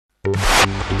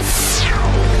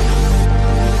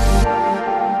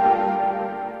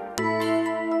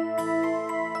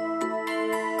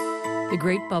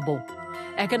Great Bubble.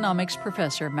 Economics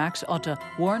professor Max Otte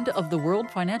warned of the world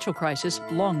financial crisis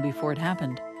long before it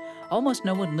happened. Almost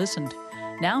no one listened.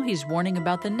 Now he's warning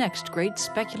about the next great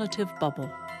speculative bubble.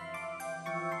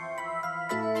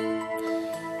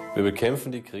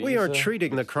 We are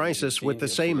treating the crisis with the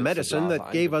same medicine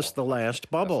that gave us the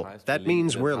last bubble. That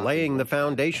means we're laying the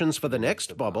foundations for the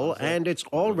next bubble, and it's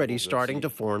already starting to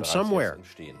form somewhere.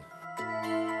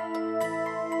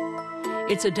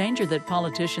 It's a danger that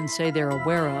politicians say they're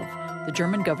aware of. The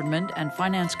German government and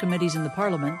finance committees in the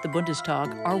parliament, the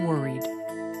Bundestag, are worried.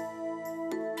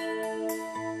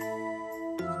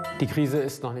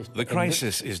 The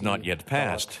crisis is not yet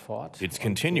past. It's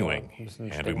continuing,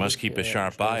 and we must keep a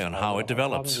sharp eye on how it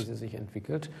develops.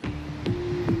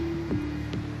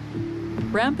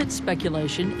 Rampant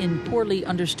speculation in poorly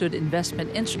understood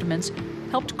investment instruments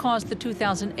helped cause the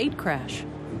 2008 crash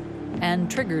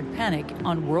and triggered panic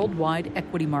on worldwide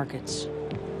equity markets.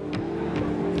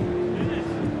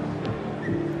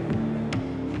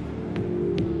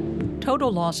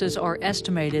 Total losses are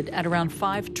estimated at around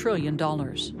 $5 trillion.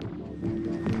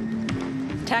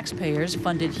 Taxpayers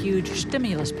funded huge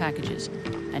stimulus packages,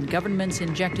 and governments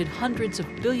injected hundreds of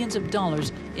billions of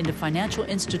dollars into financial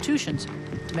institutions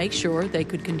to make sure they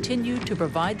could continue to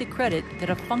provide the credit that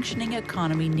a functioning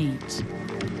economy needs.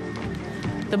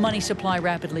 The money supply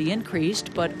rapidly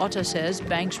increased, but Otte says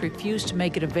banks refused to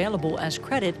make it available as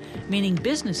credit, meaning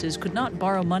businesses could not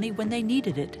borrow money when they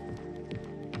needed it.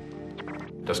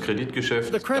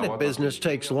 The credit business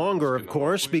takes longer, of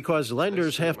course, because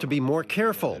lenders have to be more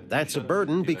careful. That's a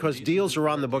burden because deals are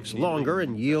on the books longer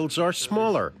and yields are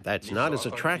smaller. That's not as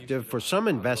attractive for some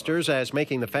investors as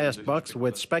making the fast bucks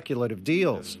with speculative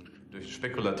deals.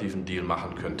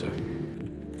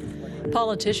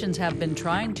 Politicians have been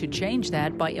trying to change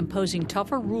that by imposing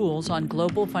tougher rules on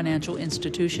global financial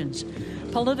institutions.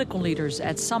 Political leaders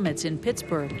at summits in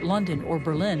Pittsburgh, London, or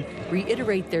Berlin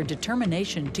reiterate their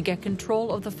determination to get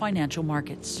control of the financial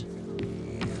markets.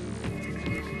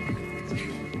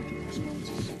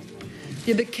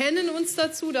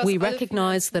 We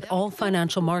recognize that all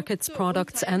financial markets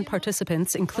products and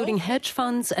participants, including hedge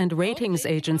funds and ratings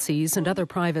agencies and other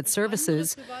private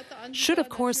services, should of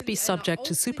course be subject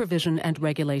to supervision and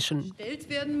regulation.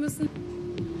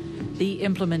 The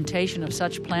implementation of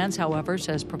such plans, however,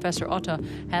 says Professor Otte,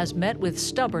 has met with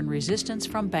stubborn resistance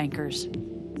from bankers.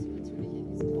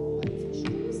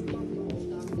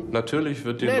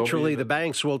 Naturally, the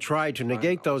banks will try to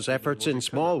negate those efforts in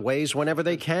small ways whenever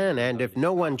they can, and if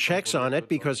no one checks on it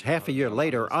because half a year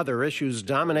later other issues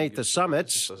dominate the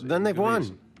summits, then they've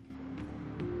won.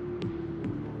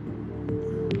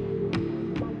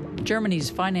 Germany's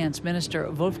finance minister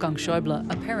Wolfgang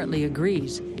Schäuble apparently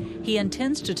agrees. He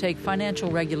intends to take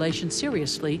financial regulation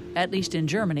seriously, at least in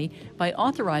Germany, by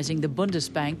authorizing the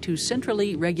Bundesbank to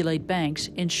centrally regulate banks,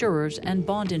 insurers, and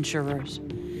bond insurers.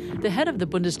 The head of the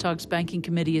Bundestag's banking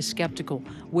committee is skeptical.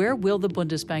 Where will the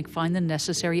Bundesbank find the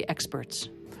necessary experts?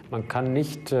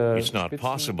 It's not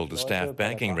possible to staff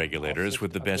banking regulators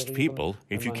with the best people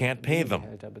if you can't pay them.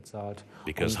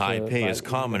 Because high pay is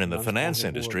common in the finance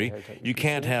industry, you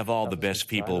can't have all the best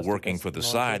people working for the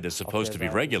side that's supposed to be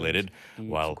regulated,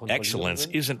 while excellence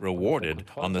isn't rewarded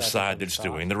on the side that's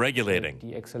doing the regulating.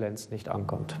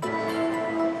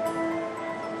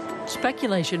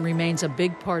 Speculation remains a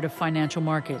big part of financial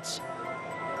markets.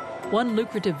 One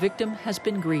lucrative victim has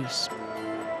been Greece.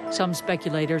 Some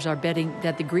speculators are betting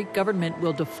that the Greek government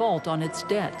will default on its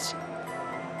debts.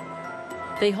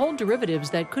 They hold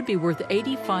derivatives that could be worth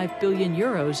 85 billion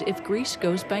euros if Greece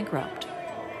goes bankrupt.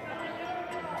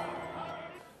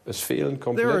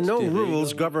 There are no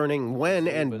rules governing when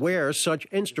and where such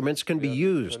instruments can be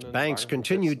used. Banks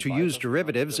continue to use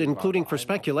derivatives, including for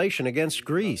speculation against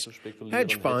Greece.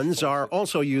 Hedge funds are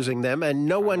also using them, and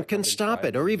no one can stop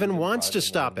it or even wants to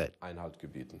stop it.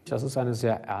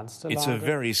 It's a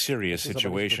very serious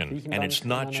situation, and it's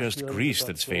not just Greece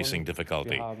that's facing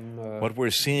difficulty. What we're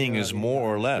seeing is more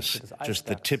or less just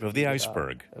the tip of the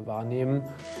iceberg.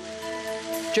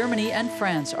 Germany and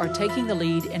France are taking the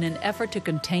lead in an effort to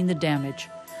contain the damage.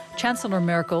 Chancellor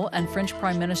Merkel and French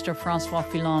Prime Minister François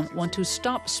Fillon want to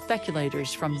stop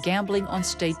speculators from gambling on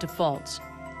state defaults.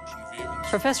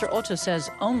 Professor Otte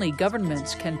says only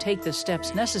governments can take the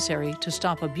steps necessary to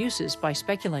stop abuses by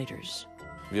speculators.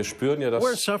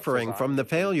 We're suffering from the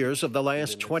failures of the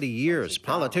last 20 years.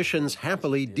 Politicians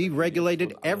happily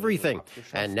deregulated everything.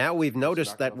 And now we've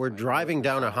noticed that we're driving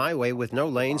down a highway with no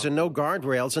lanes and no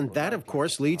guardrails, and that, of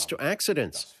course, leads to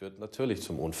accidents.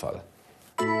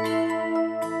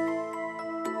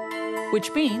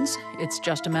 Which means it's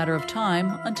just a matter of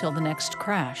time until the next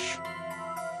crash.